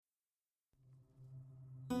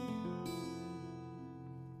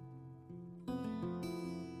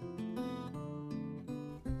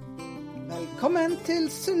Velkommen til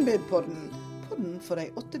Sunnmørdepodden, podden for de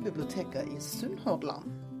 8 biblioteker i Sunnhordland.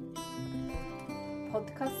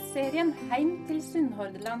 Podcastserien Heim til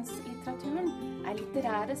Sunnhordalandslitteraturen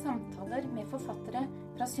litterære samtaler med forfattere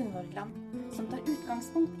fra Sunnhordland, som tar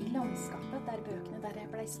utgangspunkt i landskapet der bøkene der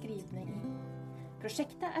ble skrivne i.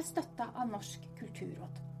 Prosjektet støttet av Norsk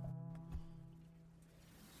kulturråd.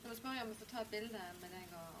 Nå spør jeg om vi får ta et bilde med deg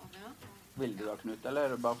og Anja. Vil du da, Knut,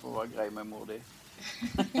 eller det bare for å være grei med mor di?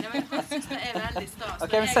 Ja, men han synes det veldig stas.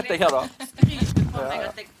 Ok, men sett deg her da. Skryter på meg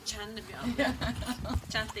at jeg kjenner Bjørn.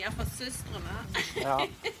 Kjente jeg for søstrene. Ja.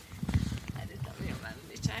 Nei, dette blir jo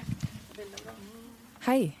veldig kjekt.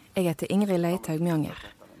 Hei, jeg heter Ingrid Leithaug Mjanger.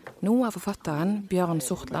 Nå forfatteren Bjørn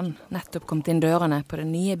Sortland nettopp kommet inn dørene på det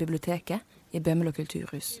nye biblioteket i Bømlo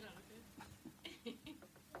kulturhus.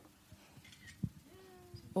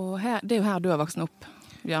 Og det jo her du har voksen opp,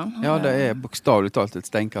 Bjørn. Ja, det bokstavelig talt et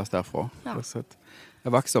steinkast derfra. Ja. Jeg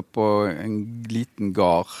vokste opp på en liten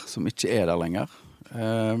gard som ikke der lenger.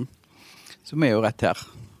 Som jo rett her,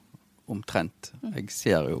 omtrent. Jeg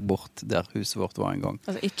ser jo bort der huset vårt var en gang.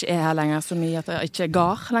 Altså ikke her lenger så mye at det ikke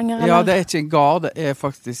gard lenger? Eller? Ja, det ikke en gard, det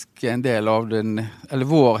faktisk en del av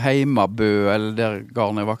vår heimabø, eller der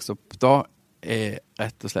garden jeg vokste opp da,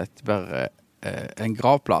 rett og slett bare en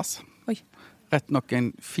gravplass. Oi. Rett nok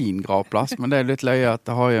en fin gravplass, men det litt løye at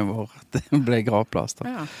haien vår ble gravplass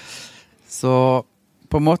da. Ja. Så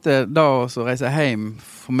på en måte da så reiser jeg hjem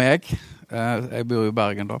for meg, jeg bor i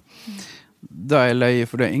Bergen da, da løye,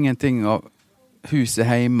 for det ingenting av huset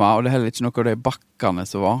hjemme, og det heller ikke noe av de bakkene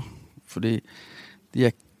som var, fordi de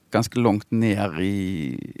gikk ganske langt ned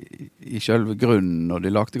i selve grunnen, og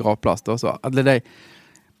de lagde gravplass da, så alle de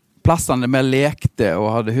plassene vi lekte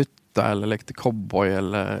og hadde hytta, eller lekte cowboy,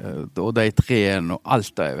 og de treen, og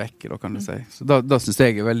alt det vekke, da kan du si. Så da synes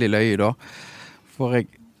jeg veldig løye da, for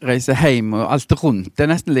jeg reiser hjem, og alt rundt, det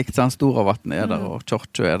nesten likt sånn Storavatten der, og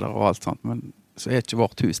Kjortjø der, og alt sånt, men så ikke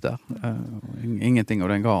vårt hus der. Ingenting av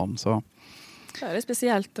den garden, så. Da det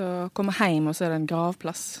spesielt å komme hjem, og så det en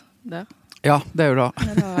gravplass der. Ja, det jo da.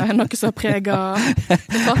 Det noe som preger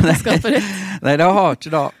forfatterskapet ditt. Nei, det har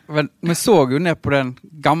ikke da. Men vi så jo ned på den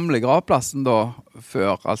gamle gravplassen da,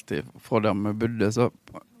 før alltid, fra der vi bodde, så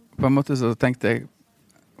på en måte så tenkte jeg,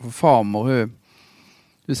 for farmor,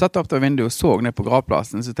 hun satt opp til vinduet og så ned på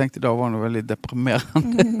gravplassen, så tenkte jeg da var hun veldig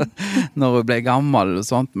deprimerende når hun ble gammel og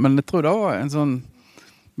sånt. Men jeg tror det var en sånn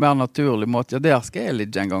mer naturlig måte. Ja, der skal jeg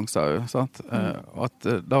ligge en gang, sa hun. Sant? Og at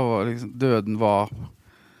da var liksom, døden var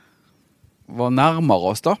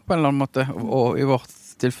nærmere oss da, på en eller annen måte. Og i vårt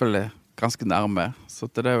tilfelle ganske nærme. Så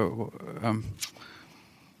det jo...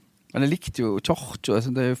 men jeg likte jo kjortja,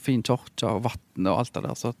 det jo fin kjortja og vatten og alt det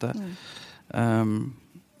der. Så at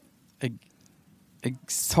jeg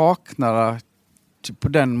sakner det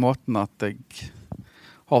på den måten at jeg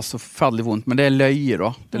har så forferdelig vondt, men det løye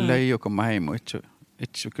da. Det løye å komme hjem og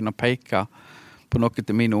ikke kunne peke på noe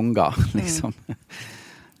til mine unger, liksom.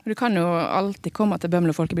 Du kan jo alltid komme til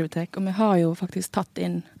Bømlo folkebibliotek, og vi har jo faktisk tatt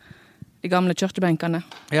inn de gamle kjørtebenkene.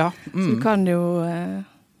 Ja. Så du kan jo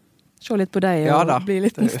se litt på deg og bli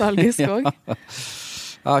litt nostalgisk også.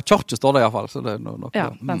 Ja, kjørte står det i hvert fall, så det noe.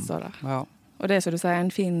 Ja, den står der. Ja. Og det som du sier,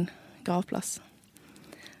 en fin gravplass.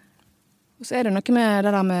 Og så det noe med det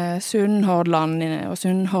der med Sunnhordland og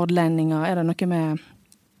sunnhordlendinger, det noe med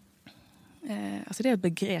altså det et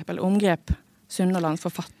begrep eller omgrep Sunnhordlands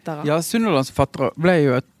forfattere. Ja, Sunnhordlands forfattere ble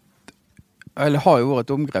jo har jo vært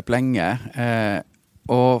et omgrep lenge,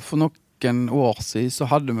 og for noen år siden så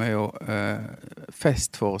hadde vi jo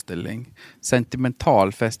festforestilling,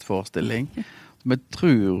 sentimental festforestilling. Vi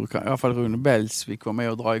tror, i hvert fall Rune Belsvik var med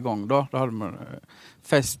å dra i gang da hadde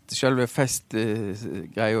vi selve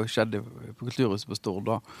festgreier skjedde på Kulturhuset på Stord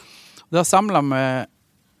da. Der samlet vi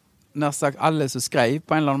nær sagt alle som skrev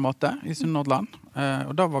på en eller annen måte i Sunnhordland,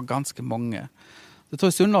 og det var ganske mange. Jeg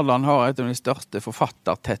tror Sunnhordland har et av de største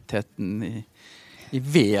forfattertettheten i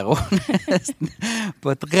verden, nesten, på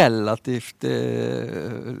et relativt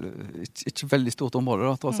ikke veldig stort område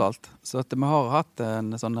da, tross alt. Så at vi har hatt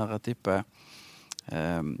en sånn her type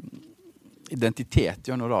identitet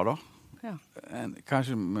gjennom da. Ja.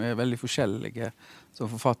 Kanskje vi veldig forskjellige som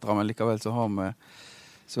forfattere, men likevel så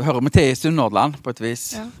hører vi til i Sunnhordland på et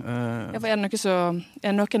vis. Ja, for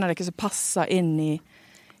noen av dere som passer inn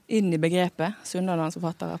i begrepet Sunnhordlands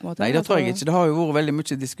forfattere på en måte? Nei, det tror jeg ikke. Det har jo vært veldig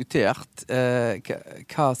mye diskutert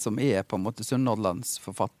hva som på en måte Sunnhordlands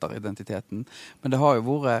forfatteridentiteten. Men det har jo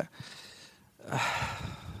vært...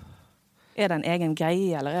 det en egen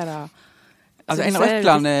greie, eller det... Altså, Einar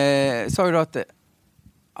Økland sa jo da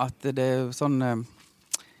at det jo sånn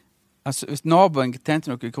Altså, hvis naboen tjente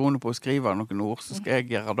noen kroner på å skrive noen ord, så skal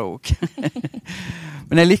jeg gjøre det også.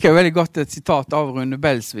 Men jeg liker jo veldig godt et sitat av Rune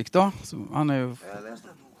Belsvik, da. Så han jo... Jeg leste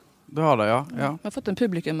et ord. Du har det, ja. Ja. Vi har fått en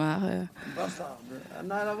publikum her. Bastard.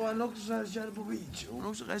 Nei, det var noe som skjedde på video.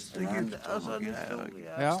 Noe som reiste til Egypt.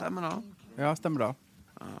 Ja. Stemmer det? Ja, stemmer det.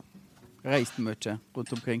 Reist mye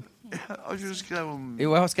rundt omkring. Har ikke du skrevet om...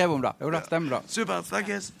 Jo, jeg har skrevet om det. Jo, det stemmer det. Super,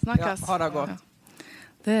 snakkes. Snakkes. Ja, ha det godt. Ja.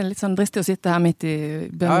 Det litt sånn dristig å sitte her midt i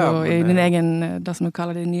Bømlo, men, i din egen, det som du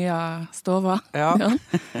kaller de nye stover. Ja.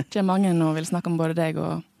 Det er mange nå vil snakke om både deg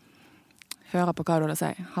og høre på hva du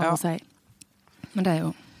har å si. Men det er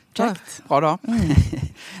jo kjekt. Bra da. Nei,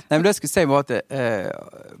 men det jeg skulle si var at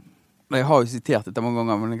jeg har jo sitert dette mange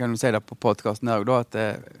ganger, men jeg kan jo si det på podcasten her da, at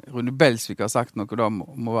Rune Belsvik har sagt noe da om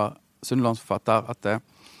å være sunnlandsforfatter,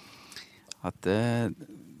 at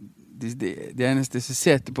de eneste som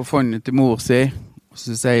sitter på fondet til mor si, og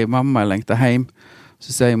så sier mamma jeg lengter hjem,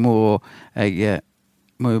 så sier mor jeg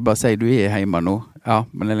må jo bare si du er hjemme nå, ja,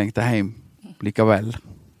 men jeg lengter hjem likevel.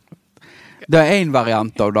 Det er en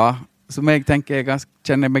variant av det, som jeg tenker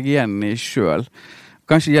kjenner meg igjen i selv.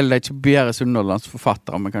 Kanskje gjelder det ikke bare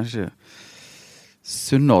sunnhordlandsforfattere, men kanskje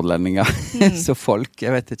sunnhordlendinger, så folk,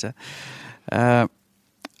 jeg vet ikke.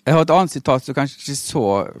 Jeg har et annet sitat som kanskje ikke er så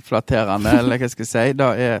flatterende, eller hva skal jeg si. Da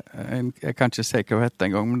jeg kan ikke si hva jeg heter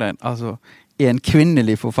en gang, men det er en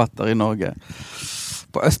kvinnelig forfatter i Norge,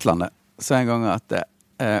 på Østlandet, så en gang at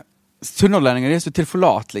sunnhordlendinger er så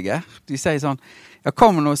tilforlatelige. De sier sånn, ja,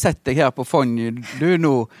 kom nå og sett deg her på fondet, du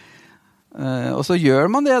nå. Og så gjør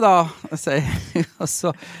man det da, og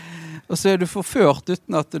så er du forført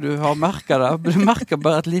uten at du har merket det. Du merker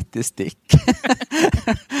bare et lite stikk.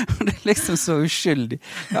 Det er liksom så uskyldig.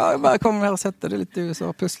 Ja, jeg bare kommer her og setter det litt i,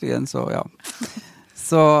 så plutselig igjen, så ja.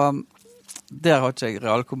 Så der har ikke jeg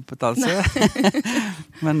realkompetanse.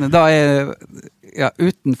 Men da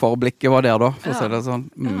utenforblikket var der da, for å si det sånn.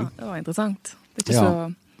 Ja, det var interessant. Det er ikke så...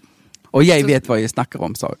 Og jeg vet hva jeg snakker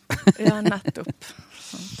om, sa jeg. Ja, nettopp.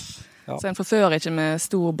 Ja. Så en forfører ikke med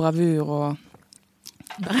stor bravur og...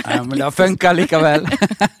 Ja, men det funker likevel.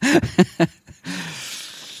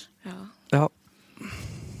 Ja.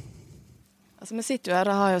 Altså, vi sitter jo her,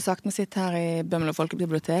 det har jeg jo sagt, vi sitter her i Bømlo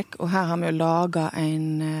Folkebibliotek, og her har vi jo laget en,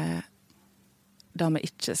 det vi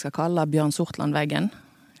ikke skal kalle Bjørn Sortland-veggen.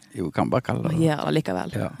 Jo, kan bare kalle det. Vi gjør det likevel.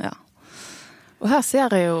 Ja. Og her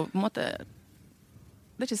ser jeg jo, på en måte,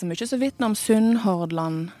 det er ikke så mye så vidt om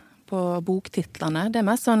Sunnhordland på boktitlene. Det er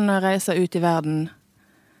mest sånn reise ut i verden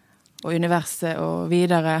og universet og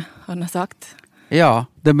videre, har jeg sagt. Ja,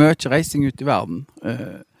 det er mye reising ut i verden.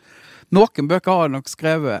 Noen bøker har jeg nok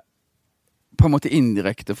skrevet på en måte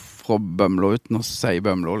indirekte fra Bømlo, uten å si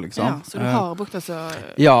Bømlo, liksom. Ja, så du har brukt det så...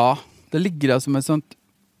 Ja, det ligger der som et sånt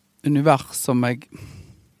univers som jeg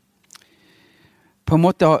på en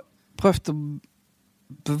måte har prøvd å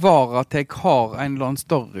bevare at jeg har en eller annen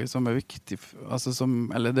story som er viktig, altså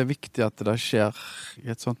eller det er viktig at det skjer i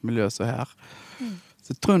et sånt miljø som her.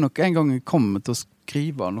 Så jeg tror nok en gang jeg kommer til å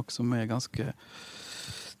skrive noe som er ganske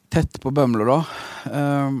tett på Bømlo da.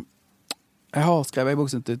 Jeg har skrevet en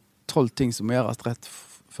bok som heter 12 ting som må gjøres rett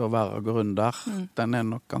før været går rundt der. Den er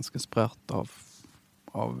nok ganske sprørt av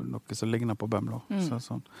noe som ligner på Bømlo.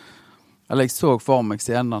 Sånn. Eller jeg så for meg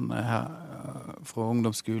scenene her fra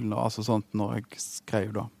ungdomsskolen og altså sånt når jeg skrev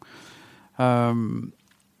da.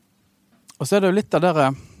 Og så er det jo litt av dere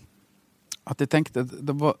at jeg tenkte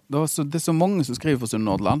det er så mange som skriver for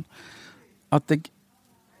Sunnhordland at jeg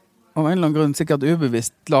av en eller annen grunn sikkert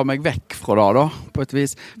ubevisst la meg vekk fra det da, på et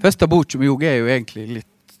vis. Første bok som jeg er jo egentlig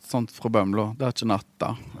litt sånt fra Bømlo, det er ikke natta.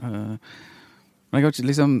 Men jeg har ikke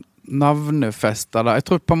liksom navnefestet det. Jeg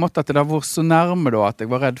tror på en måte at det var så nærme da, at jeg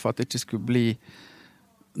var redd for at det ikke skulle bli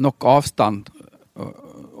nok avstand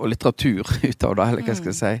og litteratur ut av det, eller hva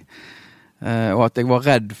skal jeg si. Og at jeg var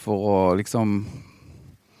redd for å liksom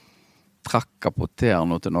trakapportere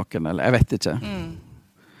noe til noen, eller jeg vet ikke.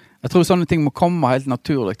 Jeg tror sånne ting må komme helt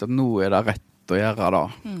naturlig, at nå er det rett å gjøre det,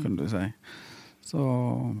 kan du si. Så,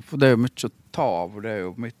 for det er jo mye å ta av, og det er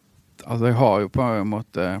jo mitt, altså jeg har jo på en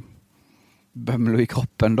måte Bømlo i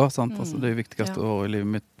kroppen da, sant? Altså det er jo viktigste året i livet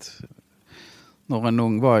mitt. Når en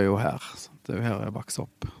ung var jo her, sant? Det er jo her jeg vokste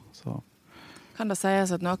opp. Så. Kan det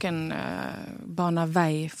sies at noen baner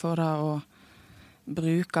vei for det å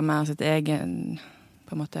bruke mer sitt egen,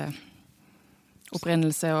 på en måte,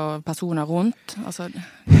 opprinnelse og personer rundt? Altså...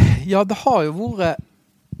 Ja, det har jo vært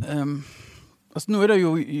altså nå er det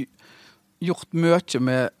jo gjort mye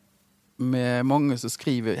med mange som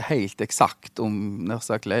skriver helt eksakt om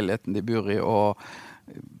nærmest leiligheten de bor i og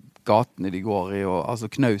gatene de går i, og altså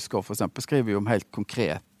Knausgård for eksempel skriver jo om helt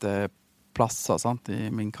konkrete plasser, sant,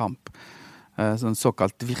 i Min kamp. sånn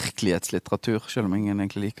såkalt virkelighetslitteratur, selv om ingen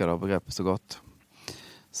egentlig liker det begrepet så godt.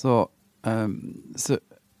 Så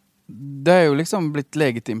det jo liksom blitt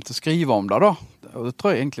legitimt å skrive om det da, og det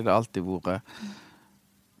tror jeg egentlig det alltid vært.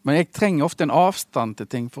 Men jeg trenger ofte en avstand til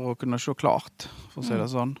ting for å kunne se klart, for å si det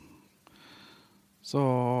sånn. Så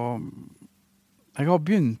jeg har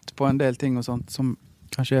begynt på en del ting og sånt som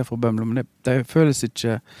kanskje fra Bømlo, men det føles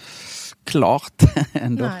ikke klart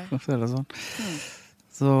enda, for å si det sånn.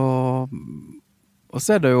 Så, og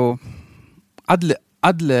så det jo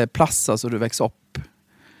alle plasser som du vekser opp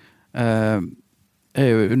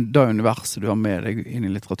jo det universet du har med deg inn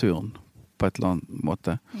i litteraturen på et eller annet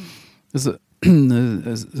måte. Så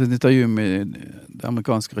et intervju med den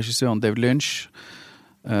amerikanske regissøren David Lynch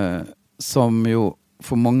som jo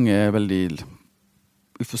for mange veldig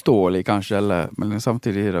uforståelig kanskje, men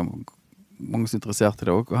samtidig det mange som er interessert i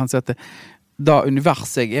det. Og han sier at det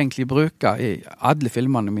universet jeg egentlig bruker i alle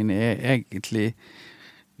filmene mine egentlig,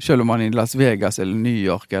 selv om man er i Las Vegas eller New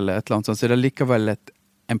York eller et eller annet sånt, så det likevel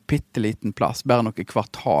en pitteliten plass, bare noe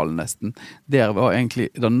kvartal nesten. Der var egentlig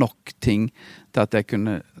det nok ting til at jeg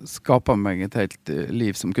kunne skape meg et helt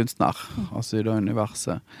liv som kunstner, altså i det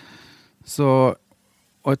universet. Så,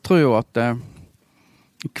 og jeg tror jo at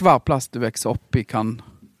hver plass du vekser opp i kan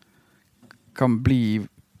bli,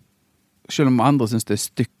 selv om andre synes det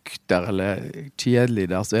stygt der eller kjedelig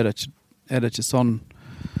der, så det ikke sånn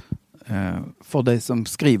for de som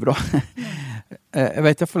skriver da. Jeg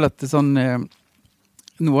vet i hvert fall at det sånn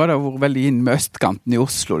nå har det vært veldig inn med østkanten i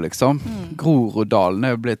Oslo, liksom. Groruddalen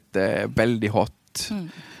jo blitt veldig hot.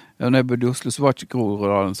 Når jeg bodde i Oslo, så var ikke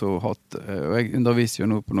Groruddalen så hot. Og jeg underviser jo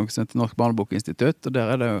nå på noe som heter Norsk Barnebokinstitutt, og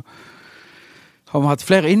der det jo har vi hatt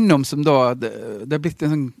flere innom som da, det blitt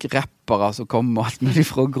en sånn rappere som kommer alt mulig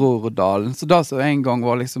fra Groruddalen. Så det som en gang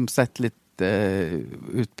var liksom sett litt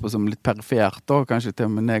ut på som litt perifert, og kanskje til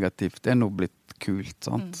og med negativt, det nå blitt kult,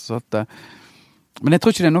 sant? Så at men jeg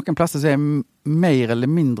tror ikke det noen plasser som mer eller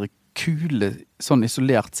mindre kule, sånn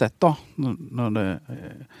isolert sett da, når det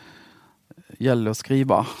gjelder å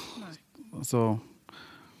skrive. Så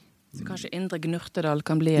kanskje Indre Gnurtedal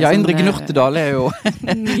kan bli ja, Indre Gnurtedal jo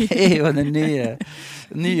den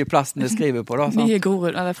nye plassen jeg skriver på da. Sant? Nye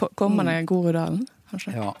Groruddalen, eller kommende Groruddalen,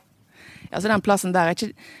 kanskje. Ja. Altså den plassen der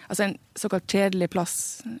ikke, altså en såkalt kjedelig plass,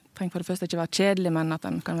 trenger for det første ikke være kjedelig, men at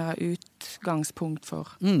den kan være utgangspunkt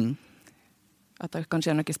for at det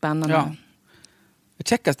kanskje noe spennende. Ja. Det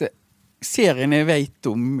kjekkeste serien jeg vet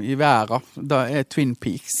om i verden, det Twin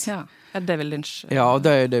Peaks. Ja, det David Lynch. Ja,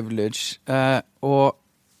 det David Lynch. Og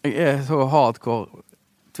jeg så hardcore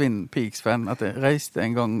Twin Peaks-fan at jeg reiste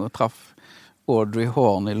en gang og traff Audrey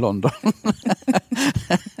Horne i London.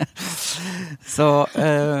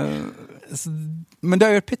 Men det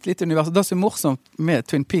jo et pittelite univers. Det som morsomt med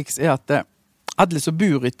Twin Peaks at alle som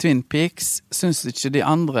bor i Twin Peaks synes ikke de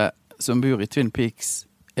andre som bor i Twin Peaks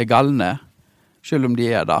galne, selv om de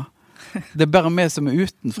det. Det bare vi som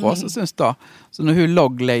utenfra som synes det. Så når hun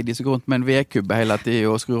log lady som går rundt med en vedkubbe hele tiden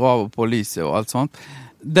og skrur av og på lyset og alt sånt,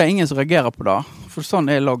 det ingen som reagerer på det, for sånn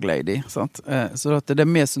log lady. Sant? Så det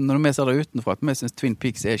vi som, når vi ser det utenfra, at vi synes Twin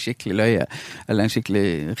Peaks skikkelig løye, eller en skikkelig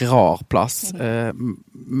rar plass,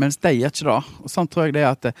 mens de ikke det. Og sånn tror jeg det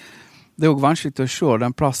at det også vanskelig å se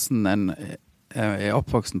den plassen en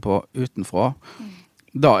oppvoksen på utenfra.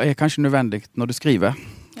 Da kanskje nødvendig når du skriver,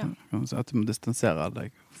 at du må distansere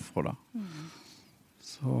deg fra det.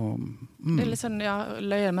 Så, det litt sånn,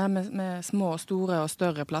 løye med små, store og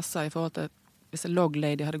større plasser i forhold til hvis en log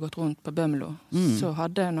lady hadde gått rundt på Bømlo, så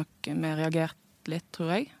hadde nok vi reagert litt,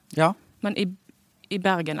 tror jeg. Ja. Men i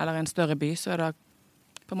Bergen, eller en større by, så det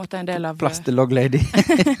på en måte en del av plass til log lady.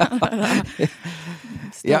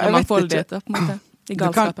 Større mangfoldighet, på en måte, i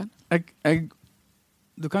galskapen.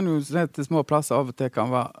 Du kan jo se til små plasser av og til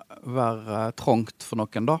kan være trångt for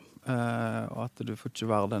noen da, og at du får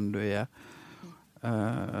ikke være den du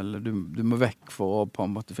eller du må vekk for å på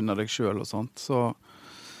en måte finne deg selv og sånt.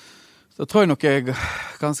 Så tror jeg nok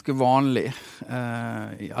ganske vanlig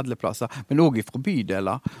i alle plasser, men også fra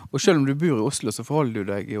bydeler. Og selv om du bor i Oslo, så forholder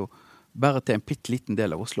du deg jo bare til en pitteliten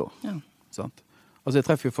del av Oslo. Ja. Sant? Altså jeg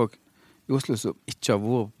treffer jo folk i Oslo som ikke har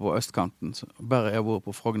vært på østkanten, bare jeg har vært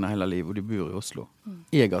på Frogner hele livet, og de bor i Oslo.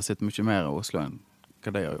 Jeg har sett mye mer i Oslo enn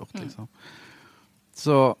hva de har gjort, liksom.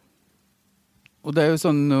 Så, og det jo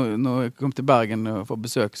sånn, når jeg kom til Bergen for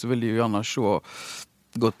besøk, så ville de jo gjerne se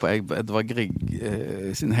godt på Edvard Grieg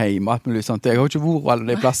sin heim, alt mulig sånt. Jeg har ikke vært alle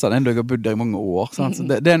de plassene, enda jeg har bodd der i mange år. Sant? Så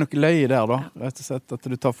det noe løye der da, rett og slett, at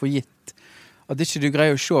du tar for gitt. At ikke du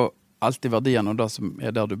greier å se alltid verdiene av det som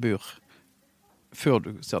der du bor, før du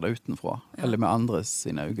ser det utenfra, eller med andres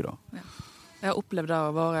sine øyne da. Ja. Jeg har opplevd det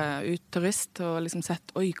å være turist og liksom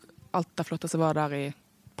sett, oi, alt det flotte som var der i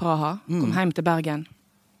Praha, kom hjem til Bergen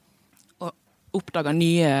og oppdaget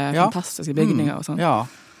nye, fantastiske bygninger og sånn. Ja.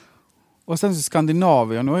 Og sen så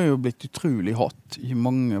Skandinavia nå jo blitt utrolig hot i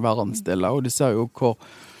mange verdensdeler, og det ser jo hvor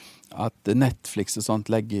at Netflix og sånt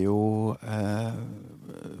legger jo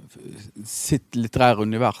sitt litterære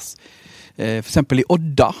univers. For eksempel i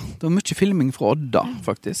Odda. Det var mye filming fra Odda,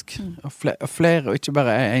 faktisk. Og flere, og ikke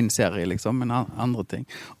bare en serie, liksom, men andre ting.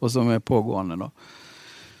 Og som pågående, da.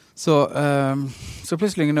 Så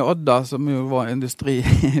plutselig er Odda, som jo var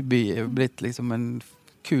industriby, blitt liksom en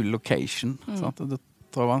kul location. Sant? Og det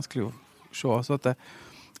tror jeg er vanskelig å se. Så at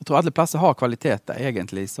jeg tror alle plasser har kvaliteter,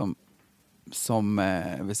 egentlig, som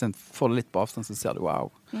hvis en får det litt på avstand, så ser du wow.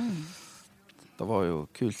 Det var jo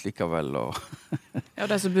kult likevel. Og ja,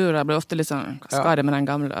 de som bor der blir ofte litt sånn, hva skal det med den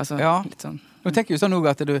gamle? Altså, litt sånn. Nå tenker jeg jo sånn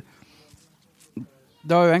også at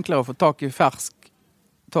det er jo enklere å få tak i fersk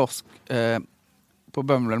torsk på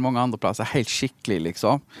Bømlo enn mange andre plasser, helt skikkelig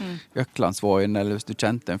liksom. Øklandsvågen, eller hvis du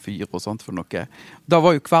kjente en fyr og sånt for noe. Da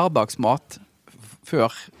var jo hverdagsmat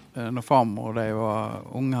før, når farmor og de var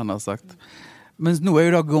unge, han har sagt. Men nå er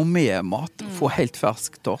jo det gourmetmat, få helt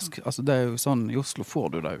fersk torsk. Altså det er jo sånn, i Oslo får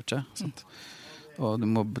du det jo ikke. Sant? Og du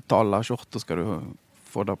må betale skjort, og skal du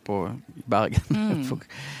få det på i Bergen.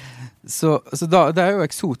 Så da, det er jo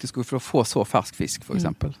eksotisk for å få så fersk fisk, for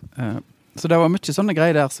eksempel. Så det var mye sånne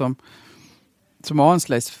greier der som er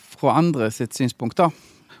annerledes fra andre sitt synspunkt da.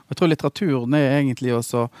 Og jeg tror litteraturen er egentlig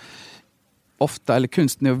også ofte, eller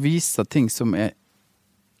kunsten er å vise ting som er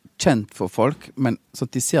kjent for folk, men så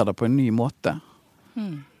at de ser det på en ny måte.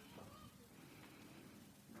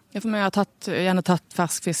 Ja, for meg har gjerne tatt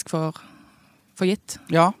fersk fisk for gitt.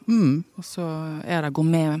 Ja. Og så er det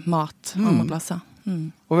gourmet-mat andre plasser.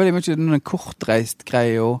 Og veldig mye når en kortreist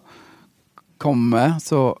greie å komme,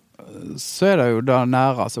 så er det jo det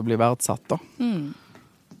nære som blir verdsatt da.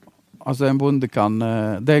 Altså en bonde kan,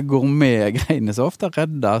 det er gourmet-greiene så ofte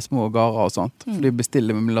redder små garer og sånt, for de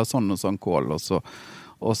bestiller med sånn og sånn kål, og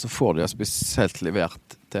så får de spesielt levert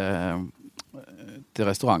til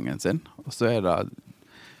restauranten sin, og så er det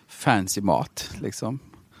fancy mat, liksom.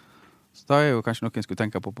 Så da er jo kanskje noen skulle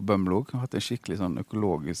tenke på Bømlo, hatt en skikkelig sånn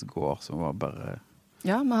økologisk gård som var bare...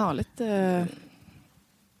 Ja, vi har litt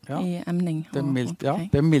i emning. Det er mildt,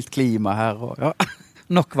 det er mildt klima her, og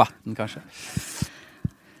nok vatten kanskje.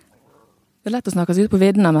 Det er lett å snakke seg ut på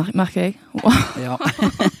viddene, merker jeg. Ja.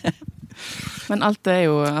 Men alt er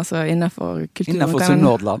jo altså, innenfor kultur. Innenfor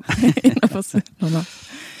Sunnhordland. Innenfor Sunnhordland.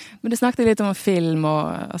 Men du snakket litt om film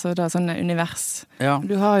og altså, det er sånne univers. Ja.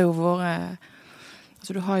 Du har jo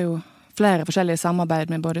du har jo flere forskjellige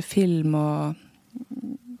samarbeid med både film og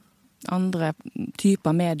andre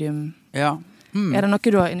typer medium. Ja. Er det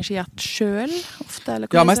noe du har initiert selv ofte? Eller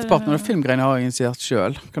ja, mesteparten av filmgreiene har jeg initiert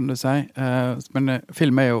selv, kan du si. Men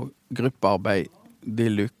film er jo gruppearbeid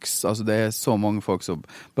deluxe, altså det er så mange folk som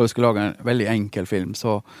bare skal lage en veldig enkel film,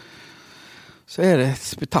 så er det et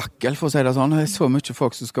spetakkel, for å si det sånn. Det er så mye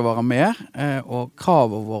folk som skal være med, og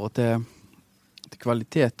kravet våre til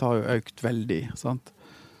kvalitet har jo økt veldig, sant?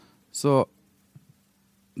 Så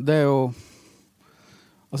det er jo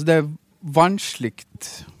altså det er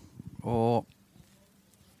vanskelikt å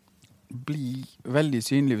bli veldig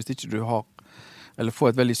synlig hvis ikke du har eller få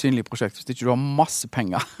et veldig synlig prosjekt hvis ikke du har masse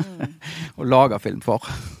penger å lage film for.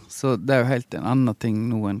 Så det er jo helt en annen ting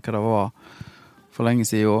nå enn hva det var for lenge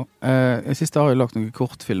siden. I siste har jeg lagt noen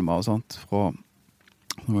kortfilmer og sånt fra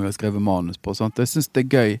når jeg har skrevet manus på og sånt. Jeg synes det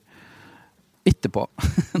er gøy etterpå,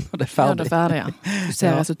 når det er ferdig. Når det er ferdig, ja. Du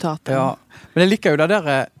ser resultatet. Ja, men jeg liker jo det der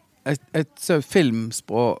jeg ser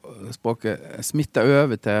filmspråket smitter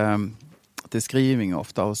over til skriving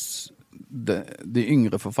ofte hos de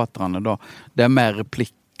yngre forfatterne da. Det er mer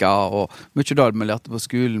replikker og mye da vi lærte på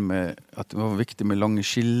skolen med at det var viktig med lange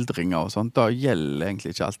skildringer og sånt. Da gjelder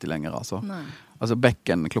egentlig ikke alltid lenger, altså. Nei. Altså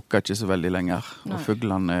bekken klukker ikke så veldig lenger, og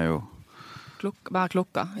fuglene er jo bare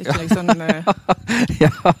klokka, ikke liksom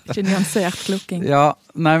ikke nyansert klokking. Ja,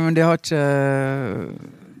 nei, men de har ikke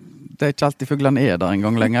det er ikke alltid fuglene er der en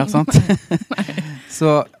gang lenger, sant?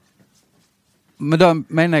 Så men da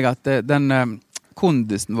mener jeg at den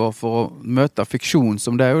kondisen vår for å møte fiksjon,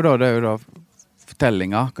 som det er jo da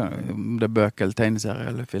fortellinger, om det er bøker eller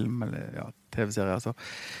tegneserier eller film eller TV-serier,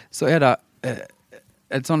 så er det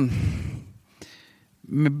et sånn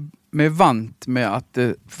vi er vant med at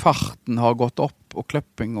farten har gått opp og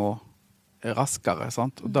kløpping er raskere,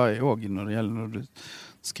 sant? Og det er også når du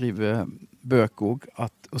skriver bøker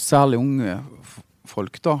og særlig unge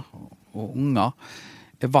folk da, og unger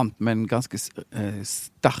er vant med en ganske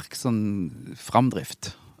sterk sånn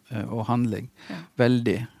framdrift og handling. Ja.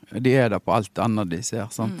 Veldig. De er der på alt annet de ser,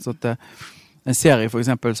 sant? Så at en serie for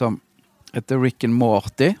eksempel som heter Rick and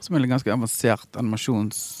Morty, som en ganske avansert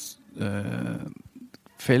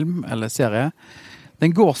animasjonsfilm eller serie.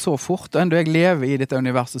 Den går så fort, og enda jeg lever i dette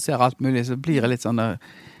universet og ser alt mulig, så blir det litt sånn der,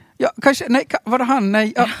 ja, kanskje, nei, var det han? Nei,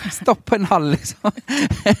 ja, stopp på en halv, liksom.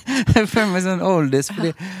 Jeg føler meg sånn oldies,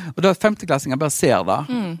 og da femteklassinger bare ser det,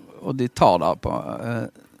 og de tar det på.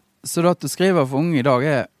 Så da at du skriver for unge i dag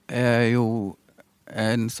er jo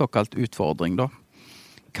en såkalt utfordring, da.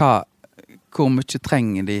 Hvor mye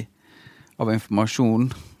trenger de av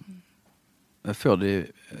informasjon før de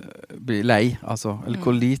blir lei, altså, eller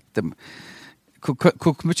hvor lite...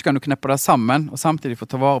 Hvor mye kan du kneppe det sammen og samtidig få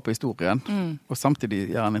ta vare på historien og samtidig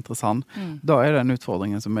gjøre den interessant da det en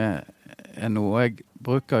utfordringen som er nå og jeg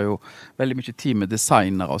bruker jo veldig mye tid med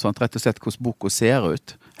designere og sånt, rett og slett hvordan boka ser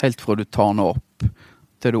ut helt fra du tar den opp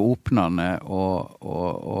til du åpner den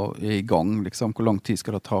og er i gang liksom, hvor lang tid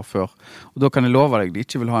skal det ta før og da kan jeg love deg de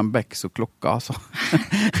ikke vil ha en Bex og klokka altså.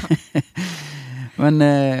 Men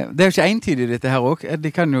det jo ikke entydig dette her også.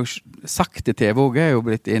 De kan jo sakte TV også jo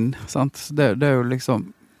blitt inn, sant? Det jo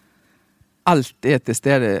liksom alt til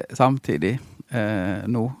stede samtidig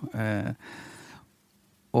nå.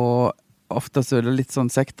 Og ofte så det litt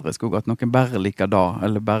sånn sektorisk også, at noen bare liker da,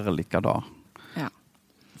 eller bare liker da. Ja.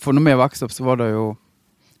 For når vi vokste opp så var det jo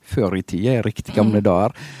før i tiden, i riktig gamle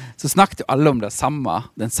dager, så snakket jo alle om det samme,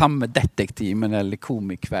 den samme detektiven, eller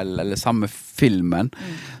komikveld, eller samme filmen.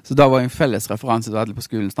 Så da var en felles referanse som alle på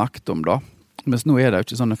skolen snakket om da. Mens nå det jo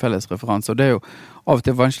ikke sånne felles referanser, og det jo av og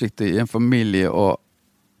til vanskelig i en familie å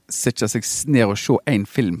sette seg ned og se en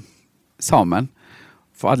film sammen.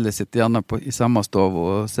 For alle sitter gjerne i samme stov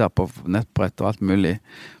og ser på nettbrett og alt mulig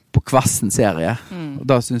på kvassen serie. Og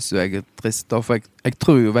da synes jeg trist, da, for jeg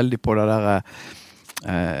tror jo veldig på det der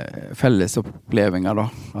felles opplevelser da.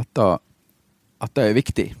 At det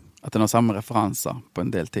viktig at den har samme referanser på en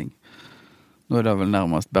del ting nå det vel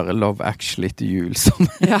nærmest bare Love Actually til jul som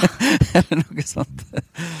eller noe sånt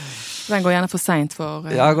den går gjerne for sent for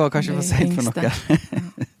ja, går kanskje for sent for noe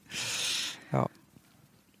ja.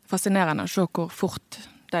 Fascinerende å se hvor fort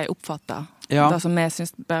de oppfatter det som vi synes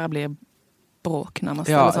bare blir bråk nærmest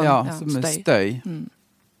som støy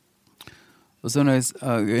Og så når jeg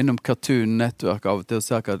går innom Cartoon Network av og til og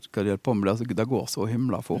ser hva de gjør på med det, så det går så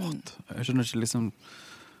himla fort. Jeg skjønner ikke liksom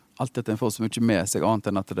alt dette en får så mye med seg, annet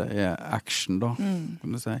enn at det action da,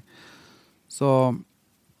 kan du si. Så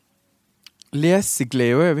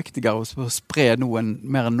leseglede er viktigere å spre noen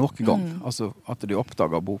mer enn noen gang, altså at de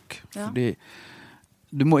oppdager bok. Fordi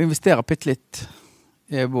du må investere litt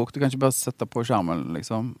i bok, du kan ikke bare sette på skjermen,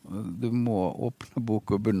 liksom. Du må åpne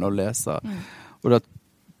bok og begynne å lese. Og det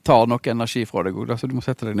tar nok energi fra deg, så du må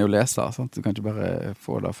sette deg ned og lese, sant? Du kan ikke bare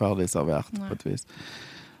få det ferdig servert på et vis.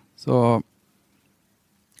 Så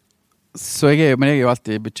jeg men jeg jo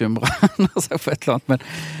alltid bekymret når jeg sier for et eller annet,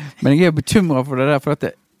 men jeg jo bekymret for det der, for at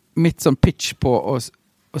mitt sånn pitch på å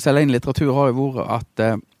selge inn litteratur har jo vært at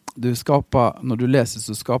du skaper, når du leser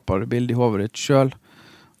så skaper du bildet i hovedet ditt selv.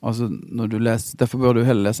 Altså, når du leser, derfor bør du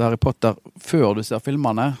heller lese Harry Potter før du ser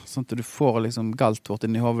filmene, sånn at du får liksom galtvort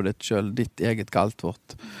inn i hovedet ditt selv, ditt eget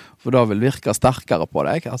galtvort, for da vil det virke sterkere på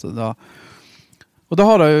deg. Altså, og da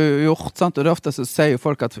har det jo gjort, sant? Og det ofte så sier jo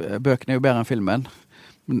folk at bøkene jo bedre enn filmen,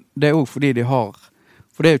 men det jo fordi de har,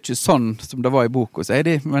 for det jo ikke sånn som det var i boka, sier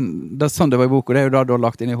de, men det sånn det var i boka, det jo da du har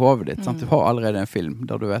lagt inn i hovedet ditt, sant? Du har allerede en film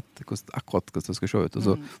der du vet akkurat hvordan det skal se ut, og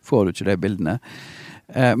så får du ikke de bildene.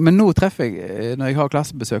 Men nå treffer jeg, når jeg har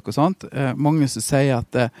klassebesøk og sånt, mange som sier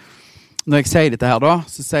at når jeg sier dette her da,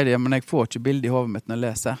 så sier de, men jeg får ikke bilde i hovedet mitt når jeg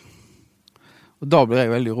leser. Og da blir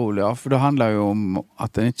jeg veldig urolig, for det handler jo om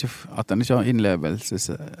at den ikke har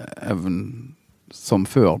innlevelsesevnen som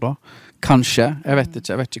før da. Kanskje, jeg vet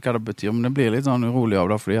ikke hva det betyr, men det blir litt sånn urolig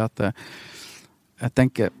av det, fordi at jeg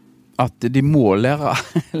tenker at de må lære,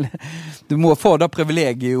 du må få det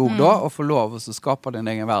privilegiet jo da, og få lov å skape din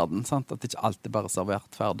egen verden, sant? At ikke alt bare servert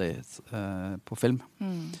ferdig på film.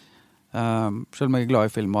 Selv om jeg glad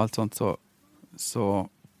i film og alt sånt, så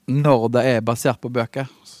når det basert på bøker,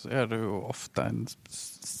 så det jo ofte en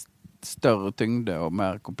større tyngde og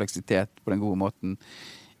mer kompleksitet på den gode måten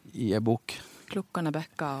i en bok. Klokkene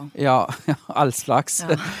bekker. Ja, all slags.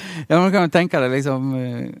 Ja, man kan jo tenke det liksom...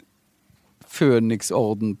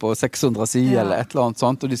 Fønixorden på 600 sider eller et eller annet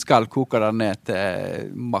sånt, og de skal koke det ned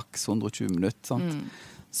til maks 120 minutter, sant?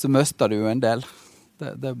 Så møster du jo en del.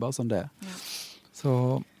 Det bare sånn det.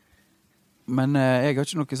 Så, men jeg har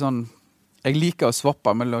ikke noe sånn, jeg liker å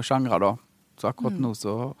swappe mellom genre da, så akkurat nå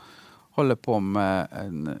så holder jeg på med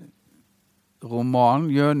en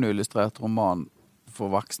roman, gjønillustrert roman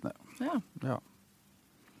for voksne. Ja.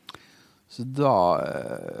 Så da,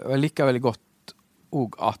 jeg liker veldig godt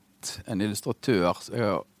og at at en illustratør,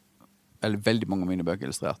 eller veldig mange av mine bøker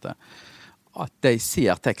illustrerte, at de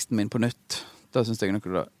ser teksten min på nytt. Da synes jeg noe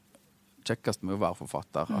av det kjekkeste med å være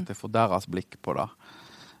forfatter, at jeg får deres blikk på det.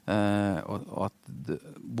 Og at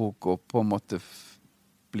boka på en måte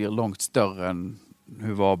blir langt større enn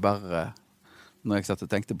hun var bare når jeg satt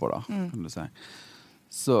og tenkte på det, kan du si.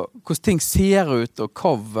 Så hvordan ting ser ut, og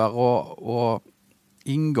cover og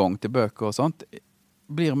inngang til bøker og sånt,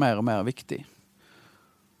 blir mer og mer viktig.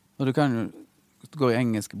 Og du kan jo, hvis du går i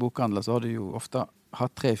engelske bokhandler, så har du jo ofte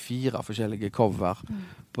hatt 3-4 forskjellige cover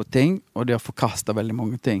på ting, og de har forkastet veldig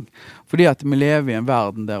mange ting. Fordi at vi lever i en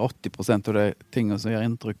verden der 80% av de tingene som gjør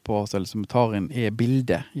inntrykk på oss, eller som vi tar inn,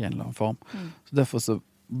 bilde i en eller annen form. Så derfor så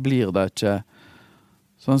blir det ikke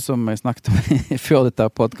sånn som jeg snakket om før dette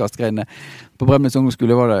podcastgreiene. På Bremnes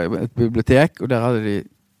ungdomsskole var det et bibliotek, og der hadde de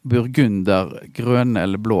burgunder, grønne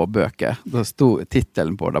eller blå bøker. Da stod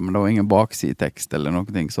titelen på det, men det var ingen baksidetekst eller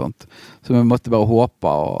noe sånt. Så vi måtte bare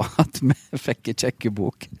håpe at vi fikk en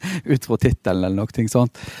kjekkebok ut fra titelen eller noe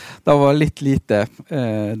sånt. Det var litt lite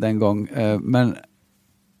den gang, men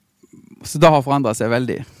så det har forandret seg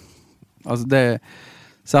veldig. Altså det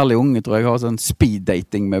særlig unge, tror jeg, har sånn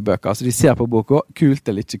speed-dating med bøker. Altså de ser på boka, kult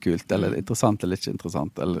eller ikke kult, eller interessant eller ikke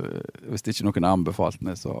interessant, eller hvis det ikke noen er anbefalt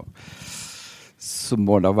med, så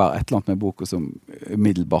må det være et eller annet med boka som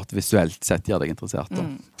umiddelbart visuelt sett gjør deg interessert,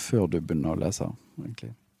 før du begynner å lese,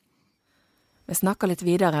 egentlig. Vi snakker litt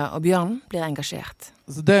videre, og Bjørn blir engasjert.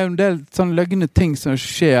 Altså, det en del sånne løgne ting som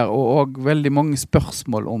skjer, og veldig mange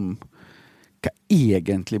spørsmål om hva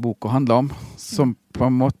egentlig boka handler om, som på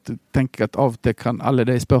en måte tenker at av og til kan alle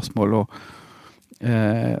de spørsmålene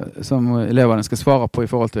som eleverne skal svare på i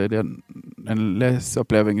forhold til en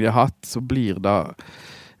leseoppleving de har hatt, så blir det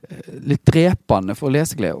litt drepende for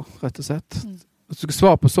leseglede, rett og slett. Du skal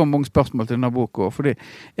svare på så mange spørsmål til denne boka, fordi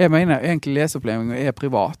jeg mener egentlig leseopplevingen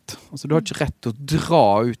privat. Altså, du har ikke rett til å dra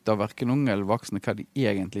ut av hverken unge eller voksne hva de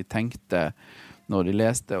egentlig tenkte når de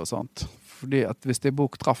leste og sånt. Fordi at hvis det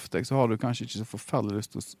bok traff deg, så har du kanskje ikke så forferdelig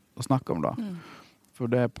lyst til å snakke om det. For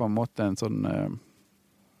det på en måte en sånn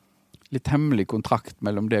litt hemmelig kontrakt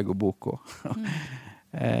mellom deg og boka.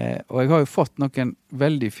 Og jeg har jo fått noen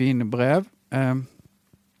veldig fine brev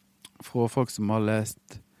fra folk som har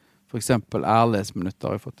lest for eksempel ærlighetsminutter,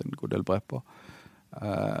 har jeg fått en god del brev på,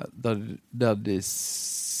 der de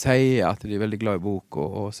sier at de er veldig glad i boka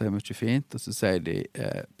og sier mye fint, og så sier de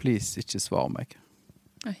please, ikke svar meg.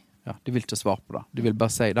 Ja, de vil ikke svare på det. De vil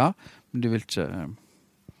bare si det, men de vil ikke...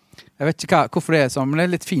 Jeg vet ikke hvorfor det er sånn, men det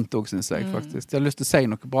er litt fint også, synes jeg, faktisk. Jeg har lyst til å si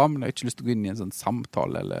noe bra, men jeg har ikke lyst til å gå inn i en sånn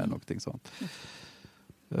samtale eller noe sånt.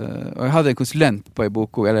 Og jeg hadde en konsulent på en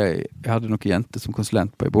bok, eller jeg hadde noen jenter som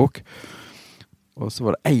konsulent på en bok, og så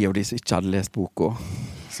var det en av de som ikke hadde lest boka,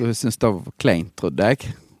 så jeg synes det var kleint, trodde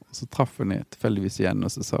jeg. Og så traff jeg tilfeldigvis igjen,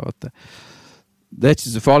 og så sa jeg at det er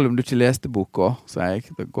ikke så farlig om du ikke leste boka, sa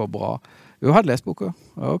jeg, det går bra. Jeg hadde lest boka.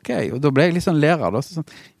 Ok, og da ble jeg litt sånn lærer da. Så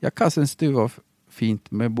sånn, ja, hva synes du var fint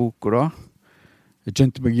med boka da? Jeg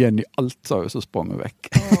kjente meg igjen i alt, sa jeg, så sprang jeg vekk.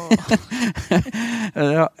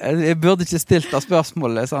 Jeg burde ikke stilt det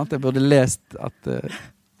spørsmålet, sant? Jeg burde lest at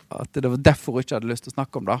det var derfor jeg ikke hadde lyst til å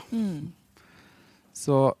snakke om det.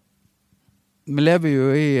 Så vi lever jo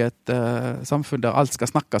i et samfunn der alt skal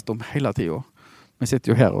snakkes om hele tiden. Vi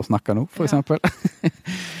sitter jo her og snakker nå, for eksempel.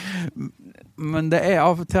 Men det er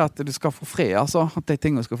av og til at du skal få fred, altså. At de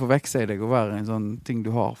tingene skal få vekse i deg og være en sånn ting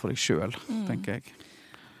du har for deg selv, tenker jeg.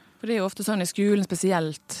 For det er jo ofte sånn i skolen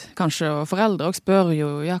spesielt, kanskje, og foreldre også spør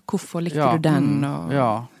jo, ja, hvorfor likte du den? Og...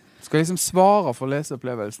 Ja, skal liksom svare for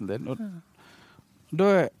leseopplevelsen din. Og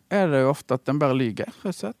da er det jo ofte at den bare lyger,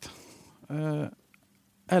 rett og slett.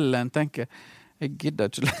 Eller en tenker, jeg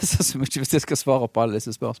gidder ikke lese så mye hvis jeg skal svare på alle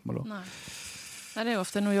disse spørsmålene. Nei, det er jo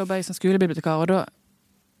ofte, nå jobber jeg som skolebibliotekar, og da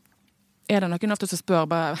er det noen ofte som spør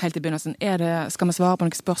bare helt i begynnelsen, skal vi svare på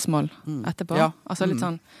noen spørsmål etterpå? Ja. Altså litt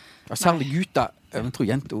sånn... Ja, særlig gutter, jeg tror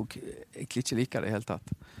jenter også egentlig ikke liker det i hele tatt.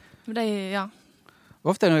 Men det, ja.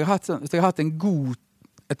 Ofte når hvis jeg har hatt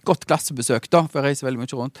et godt klassebesøk da, for jeg reiser veldig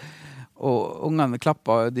mye rundt, og ungene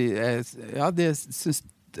klapper, jeg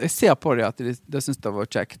ser på dem at de synes det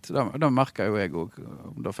var kjekt. Da merker jo jeg også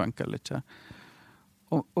om det funker eller ikke.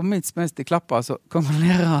 Og mens de klapper, så kommer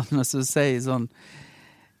læreren og så sier sånn,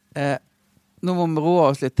 nå må vi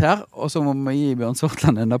roe oss litt her, og så må vi gi Bjørn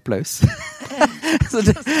Sortland en applaus. For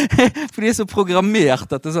de er så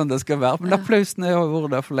programmert at det er sånn det skal være. Men applausen har jo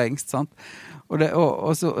vært der for lengst, sant? Og det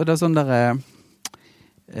er sånn der,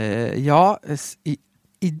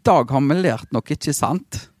 i dag har vi lært nok, ikke sant?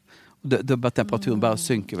 Og da bare temperaturen bare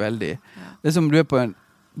synker veldig. Det er som du er på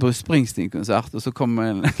Bruce Springsteen-konsert, og så kommer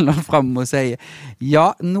en eller annen frem og sier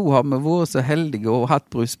ja, nå har vi vært så heldige og hatt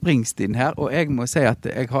Bruce Springsteen her, og jeg må si at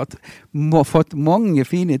jeg har fått mange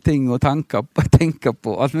fine ting å tenke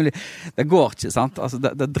på, alt mulig. Det går ikke, sant? Altså,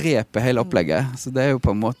 det dreper hele opplegget, så det er jo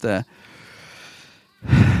på en måte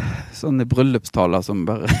sånne bryllupstaler som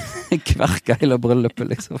bare kverker hele bryllupet,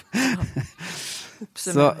 liksom.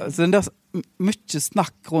 Så den der mye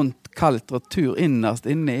snakk rundt hva litteratur innerst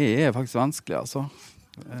inne er faktisk vanskelig, altså.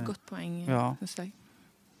 Godt poeng, synes jeg.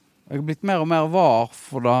 Jeg har blitt mer og mer var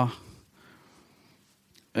for det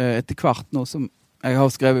etter hvert nå som jeg har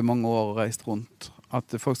skrevet i mange år og reist rundt,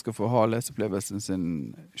 at folk skal få ha leseopplevelsen sin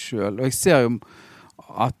selv. Og jeg ser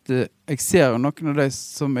jo noen av de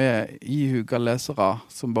som er ihuga lesere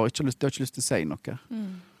som bare ikke har lyst til å si noe.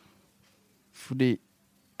 Fordi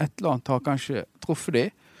et eller annet har kanskje truffet de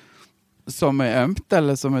som er ømt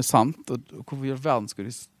eller som er sant, og hvorfor i all verden skal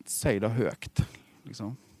de si det høyt?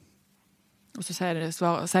 Liksom. Og så sier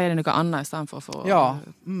de noe annet i stedet for ja.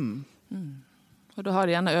 Og da har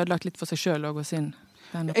de gjerne ødelagt litt for seg selv og sin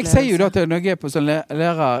den jeg sier jo da til når jeg er på sånn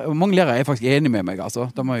lærere, og mange lærere er faktisk enige med meg, altså,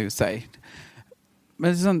 det må jeg jo si.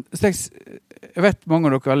 Men sånn, jeg vet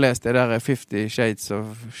mange av dere har lest det der 50 Shades of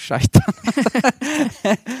Shaitan.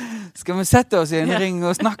 Skal vi sette oss i en ring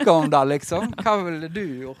og snakke om det, liksom? Hva ville du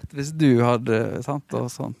gjort hvis du hadde, sant, og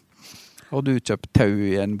sånn? Har du kjøpt tau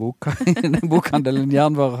i en bokhandel, en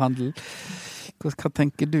jernvarehandel? Hva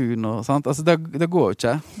tenker du nå? Sant? Altså, det går jo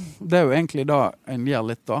ikke. Det er jo egentlig da en gjør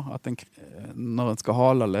litt da, at når en skal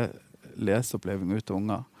hale leseoppleving ut til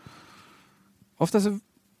unger. Ofte så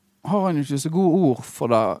har en jo ikke så gode ord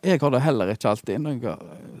for det. Jeg har det heller ikke alltid når jeg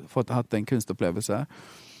har hatt en kunstopplevelse.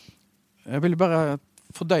 Jeg vil bare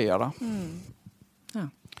fordøye det. Ja.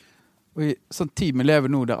 Og i sånn tid vi lever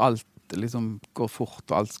nå der alt liksom går fort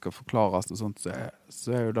og alt skal forklares og sånt,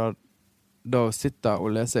 så er jo da å sitte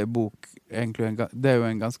og lese en bok egentlig det er jo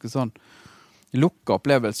en ganske sånn lukket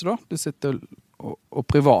opplevelse da, du sitter og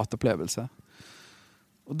privat opplevelse,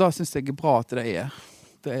 og da synes jeg er bra at det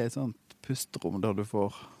er et sånt pusterom der du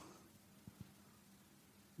får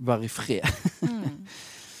være i fred.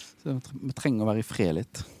 Så vi trenger å være i fred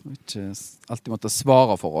litt og ikke alltid måtte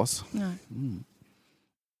svare for oss. Nei.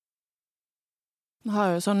 Vi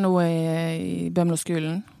har jo sånn nå i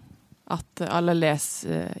Bømlo-skolen at alle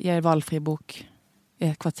gir valgfri bok i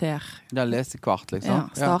et kvarter. Det leser kvart, liksom. Ja,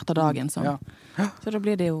 starter dagen sånn. Ja. Så da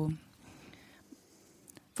blir det jo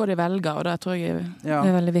får de velge, og det tror jeg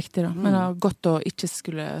er veldig viktig da. Men det er godt å ikke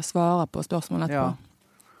skulle svare på spørsmål etterpå.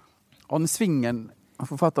 Ja. Arne Svingen,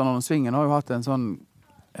 forfatteren Arne Svingen har jo hatt en sånn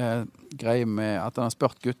greie med at han har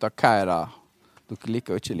spurt gutter hva er det dere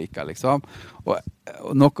liker og ikke liker, liksom.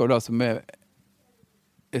 Og noe av det som er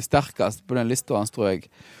sterkest på den lista hans, tror jeg,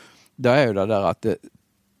 det er jo det der at det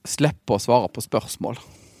slipper å svare på spørsmål.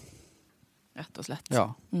 Rett og slett. Ja.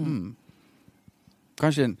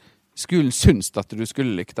 Kanskje skolen syns at du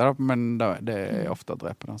skulle like det, men det er ofte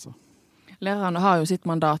drepende, altså. Lærerne har jo sitt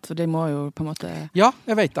mandat, for de må jo på en måte... Ja,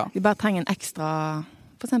 jeg vet det. De bare trenger en ekstra,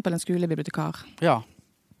 for eksempel en skolebibliotekar. Ja.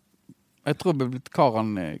 Jeg tror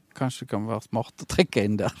bibliotekarene kanskje kan være smart å trekke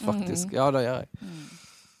inn der, faktisk. Ja, det gjør jeg.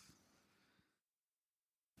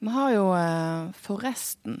 Vi har jo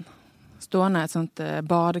forresten stående et sånt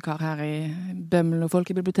badekar her i Bømlo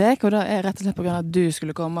folkebibliotek, og det er rett og slett på grunn av at du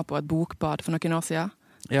skulle komme på et bokbad for noen år siden.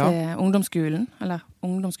 Ja. Til ungdomsskolen, eller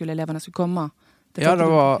ungdomsskoleelevene skulle komme. Ja, det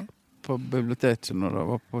var på biblioteket når det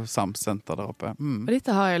var på Samsenter der oppe. Og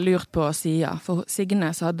dette har jeg lurt på siden, for Signe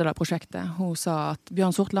så hadde det prosjektet. Hun sa at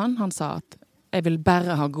Bjørn Sortland, han sa at jeg vil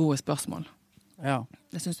bare ha gode spørsmål. Ja.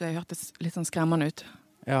 Det synes jeg hørtes litt sånn skremmende ut.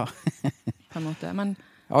 Ja. På en måte, men...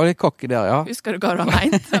 Ja, det er kokke der, ja. Husker du hva du har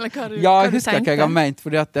ment? Eller hva du, ja, hva jeg husker hva jeg har ment,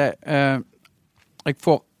 fordi at jeg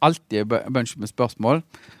får alltid en bunch med spørsmål,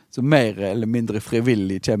 som mer eller mindre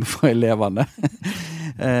frivillig kommer fra elevene.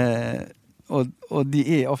 Og de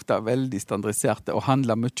er ofte veldig standardiserte og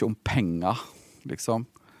handler mye om penger, liksom.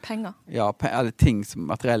 Penger? Ja, eller ting som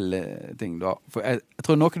materielle ting, da. For jeg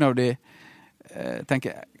tror noen av de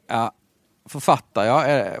tenker,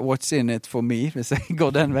 forfatter, what's in it for me, hvis jeg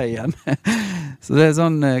går den veien. Så det er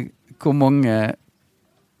sånn, hvor mange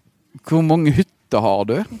hytter har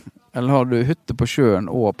du? Eller har du hytter på sjøen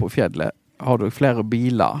og på fjellet? Har du flere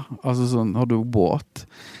biler? Altså sånn, har du båt?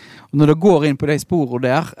 Og når det går inn på de sporene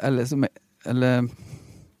der, eller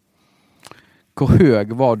hvor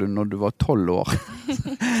høy var du når du var 12 år?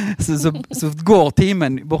 så går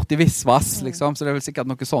timen bort i Visvas, liksom, så det er vel sikkert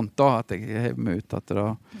noe sånt da, at jeg hever meg ut at det da...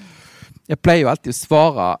 Jeg pleier jo alltid å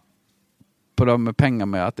svare på det med penger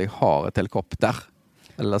med at jeg har et helikopter.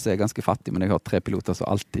 Ellers er jeg ganske fattig, men jeg har 3 piloter som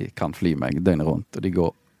alltid kan fly meg døgnet rundt, og de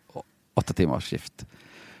går 8 timers skift.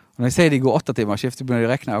 Når jeg sier de går 8 timer skift, så begynner de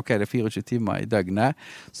å regne, ok, det 24 timer I døgnet,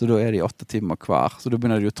 så da de 8 timer hver, så da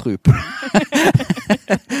begynner de å tro på det.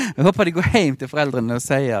 Jeg håper de går hjem til foreldrene og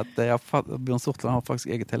sier at Bjørn Sortland har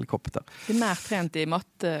faktisk eget helikopter. De mer trent I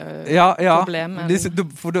matteproblem.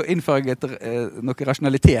 For da innfører jeg noe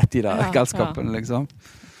rasjonalitet I det, galskapen, liksom.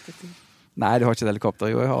 Nei, du har ikke et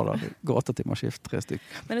helikopter. Jo, jeg har det. Det går 8 timer skift, 3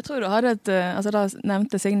 stykker. Men jeg tror du hadde da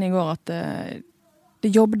nevnte Signe I går at da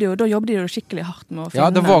jobbet de jo skikkelig hardt med å finne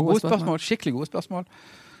det var gode spørsmål, skikkelig gode spørsmål.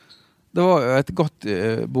 Det var jo et godt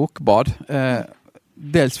bokbad.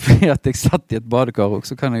 Dels fordi at jeg satt I et badekar,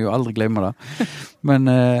 så kan jeg jo aldri glemme det. Men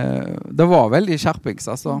det var veldig skjerpings,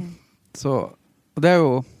 altså. Så, og det jo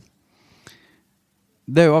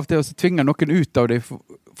av og til å tvinge noen ut av de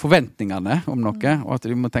forventningene om noe, og at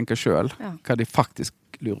de må tenke selv hva de faktisk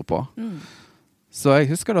lurer på. Så jeg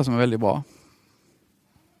husker det som veldig bra.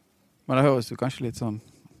 Men det høres jo kanskje litt sånn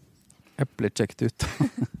eplekjekt ut.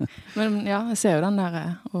 Men ja, jeg ser jo den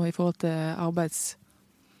der, og I forhold til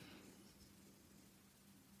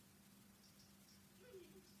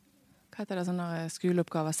Hva heter det sånne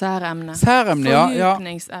skoleoppgaver? Særemne? Særemne,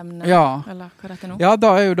 Fordypningsemne? Eller hva det nå? Ja,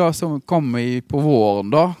 det jo det som kommer på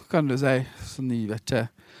våren da, kan du si. Så ni vet ikke,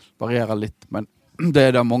 varierer litt, men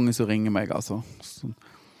det det mange som ringer meg, altså.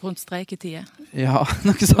 Rundt streiketiden? Ja,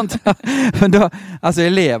 noe sånt. Ja. Men da, altså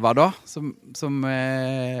elever da, som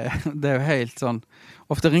det jo helt sånn,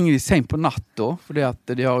 ofte ringer de sent på natta, fordi at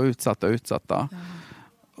de har utsatt.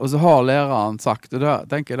 Og så har læreren sagt, og da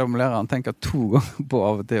tenker jeg da må læreren tenke 2 ganger på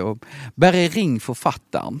av og til, og bare ring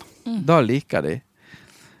forfatteren. Da liker de.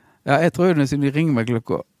 Ja, jeg tror jo når de ringer meg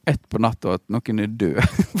klokka 1 på natta, at noen død.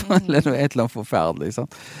 Eller noe et eller annet forferdelig,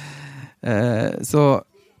 sant?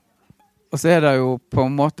 Og så det jo på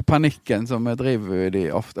en måte panikken som jeg driver I de.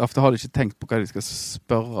 Ofte har de ikke tenkt på hva de skal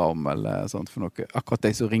spørre om, eller sånt for noe. Akkurat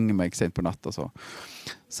de som ringer meg sent på natta.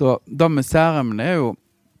 Så da med særemne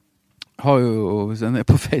har jo, hvis en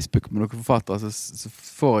på Facebook med noen forfattere, så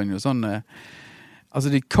får en jo sånn, altså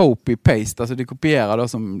de copy-paste, altså de kopierer det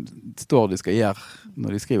som står de skal gjøre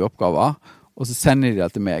når de skriver oppgaver, og så sender de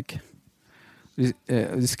det til meg.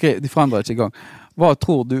 De forandrer ikke I gang. Hva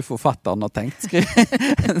tror du forfatteren har tenkt?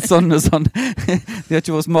 sånn og sånn. De har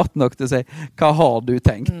ikke vært smart nok til å si, hva har du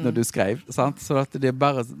tenkt når du skrev? Sant? Så at det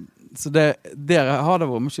bare, så der har det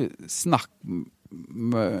vært mye snakk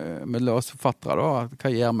med oss forfattere da, hva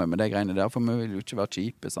gjør vi med de greiene der, for vi vil jo ikke være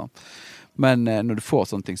kjipe, sant? Men når du får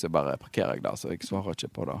sånne ting, så bare parkerer jeg det, så jeg svarer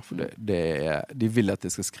ikke på det, for de vil at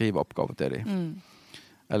jeg skal skrive oppgaver til dem.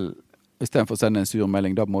 Eller I stedet for å sende en sur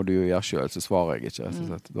melding, da må du jo gjøre selv, så svarer jeg ikke.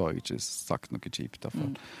 Da har jeg ikke sagt noe kjipt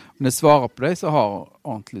derfor. Men jeg svarer på det, så har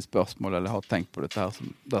ordentlig spørsmål, eller har tenkt på dette her,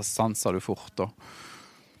 da sanser du fort da.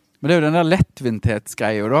 Men det jo den der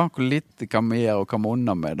lettvindthetsgreia da, hvor lite kan vi gjøre og kan vi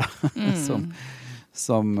unna med det,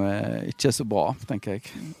 som ikke så bra, tenker jeg.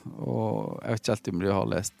 Og jeg vet ikke alltid om de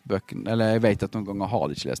har lest bøkene, eller jeg vet at noen ganger har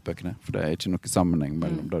de ikke lest bøkene, for det ikke noe sammenheng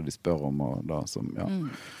mellom det de spør om og det som, ja.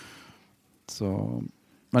 Så...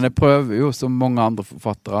 Men jeg prøver jo som mange andre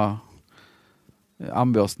forfattere.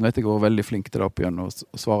 Ambjørsten vet jeg går veldig flink til det opp igjen og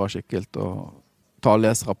svare skikkelt og ta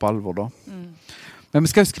lesere på alvor da. Men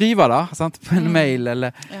vi skal jo skrive det, sant? På en mail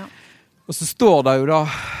eller... Og så står det jo da...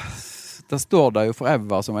 Der står det jo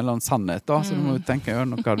forever som en eller annen sannhet da, så du må jo tenke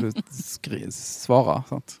gjennom hva du svarer,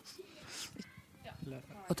 sant?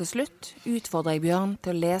 Og til slutt utfordrer jeg Bjørn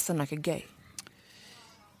til å lese noe gøy.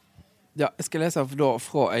 Ja, jeg skal lese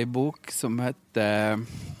fra en bok som heter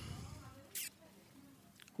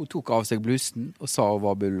Hun tok av seg blusen og sa hun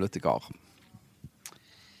var bibliotekar.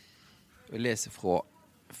 Jeg leser fra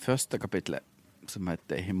første kapitlet som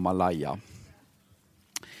heter Himalaya.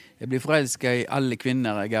 Jeg blir forelsket I alle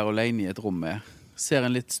kvinner jeg alene I et rom med. Ser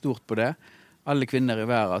en litt stort på det. Alle kvinner I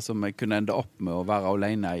verden som jeg kunne ende opp med å være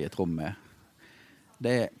alene I et rom med.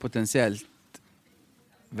 Det potensielt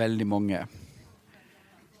veldig mange.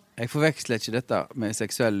 Jeg forveksler ikke dette med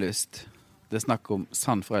seksuell lyst. Det snakk om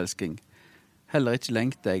sann forelsking. Heller ikke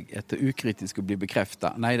lengter jeg etter ukritisk å bli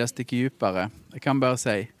bekreftet. Nei, det stikker dypere. Jeg kan bare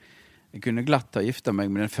si, jeg kunne glatt ha giftet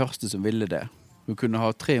meg med den første som ville det. Hun kunne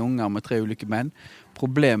ha 3 unger med 3 ulike menn.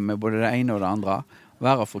 Problem med både det ene og det andre.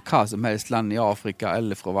 Være fra hva som helst land I Afrika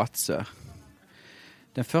eller fra Vatsø.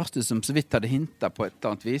 Den første som så vidt hadde hintet på et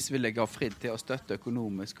eller annet vis, ville jeg ha fridd til å støtte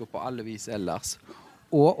økonomisk og på alle vis ellers.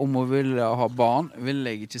 Og om hun ville ha barn,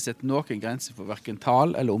 ville jeg ikke sett noen grenser for hverken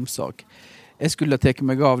tal eller omsorg. Jeg skulle ha teket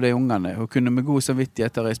meg av de ungene, og kunne med god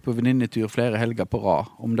samvittighet ha reist på venninnetur flere helger på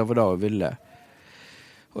rad, om det var det hun ville.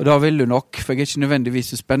 Og da ville hun nok, for jeg ikke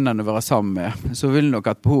nødvendigvis så spennende å være sammen med, så ville hun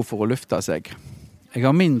nok hatt behov for å lufte seg. Jeg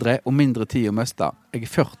har mindre og mindre tid å miste.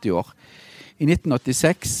 Jeg 40 år. I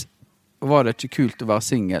 1986 var det ikke kult å være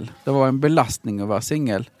singel. Det var en belastning å være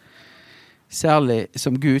singel. Særlig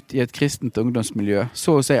som gutt i et kristent ungdomsmiljø.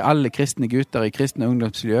 Så å si alle kristne gutter i kristne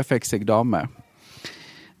ungdomsmiljø fikk seg dame.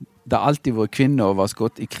 Det har alltid vært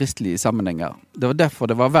kvinneoverskudd i kristelige sammenhenger. Det var derfor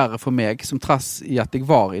det var verre for meg, som trass i at jeg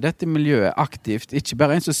var i dette miljøet aktivt, ikke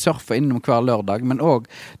bare en som surfer innom hver lørdag, men også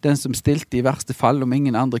den som stilte i verste fall om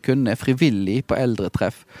ingen andre kunne, frivillig på eldre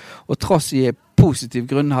treff. Og tross i positiv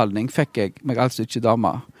grunnholdning fikk jeg meg altså ikke dame.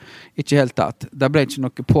 Ikke helt tatt. Det ble ikke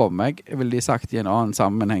noe på meg, vil de sagt i en annen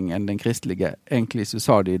sammenheng enn den kristelige. Egentlig så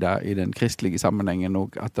sa de det i den kristelige sammenhengen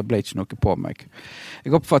også, at det ble ikke noe på meg.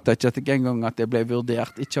 Jeg oppfattet ikke at jeg en gang at jeg ble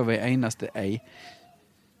vurdert, ikke av en eneste ei.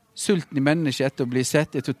 Sulten i mennesket etter å bli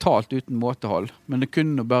sett totalt uten måtehold, men det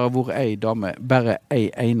kunne bare vært ei dame, bare ei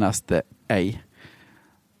eneste ei.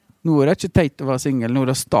 Nå det ikke teit å være singel, nå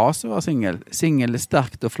det stas å være singel. Singel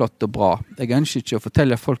sterkt og flott og bra. Jeg ønsker ikke å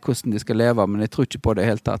fortelle folk hvordan de skal leve, men jeg tror ikke på det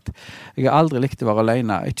helt tatt. Jeg har aldri likt å være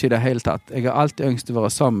alene, ikke i det helt tatt. Jeg har alltid ønsket å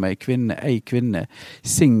være sammen med ei kvinne.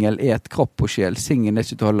 Singel et kropp og sjel. Singel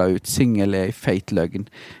ikke til å holde ut. Singel en feit løgn.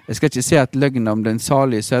 Jeg skal ikke si at løgn om den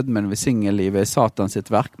salige sødmen ved singellivet Satans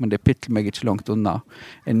sitt verk, men det pittler meg ikke langt unna.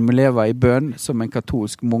 En må leve i bønn som en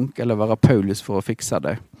katolsk munk eller være Paulus for å fikse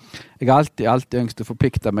det. Jeg har alltid ønsket å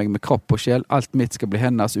forplikte meg med kropp og sjel. Alt mitt skal bli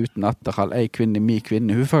hennes uten atterhall. Ei kvinne, mi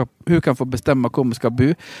kvinne. Hun kan få bestemme hvor vi skal bo,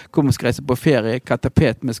 hvor vi skal reise på ferie, hva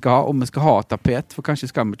tapet vi skal ha, om vi skal ha tapet, for kanskje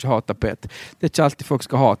skal vi ikke ha tapet. Det ikke alltid folk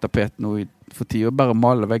skal ha tapet nå for tid, og bare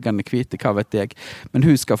male veggene hvite, hva vet jeg. Men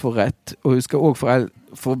hun skal få rett, og hun skal også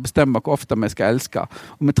få bestemme hvor ofte vi skal elske.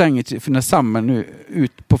 Og vi trenger ikke finne sammen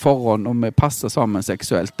ut på forhånd om vi passer sammen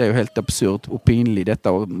seksuelt. Det jo helt absurd og pinlig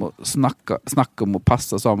dette å snakke om å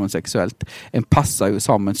passe sammen seksuelt. En passer jo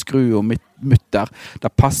sammen, skru og mutter.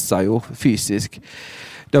 Det passer jo fysisk.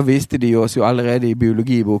 Da viste de oss jo allerede i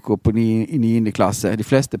biologiboka på 9. klasse. De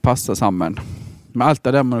fleste passer sammen. Med alt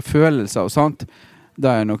det der med følelser og sånt,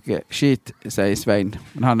 det noe skit, sier Svein.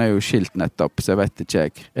 Men han jo skilt nettopp, så jeg vet ikke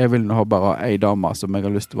jeg. Jeg vil nå ha bare ei dame som jeg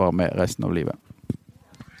har lyst til å være med resten av livet.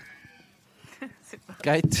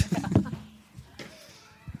 Greit.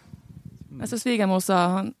 Så svigermor sa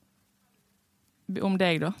om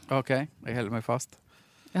deg da. Ok, jeg holder meg fast.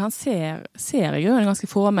 Ja, han ser i grunnen ganske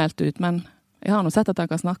formelt ut, men jeg har nå sett at han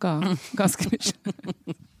kan snakke ganske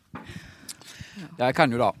mye. Ja, jeg kan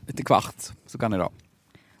jo da. Etter hvert så kan jeg da.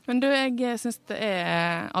 Men du, jeg synes det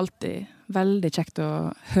alltid veldig kjekt å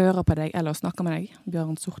høre på deg eller å snakke med deg,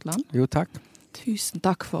 Bjørn Sortland. Jo, takk. Tusen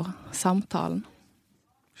takk for samtalen.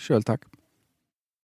 Selv takk.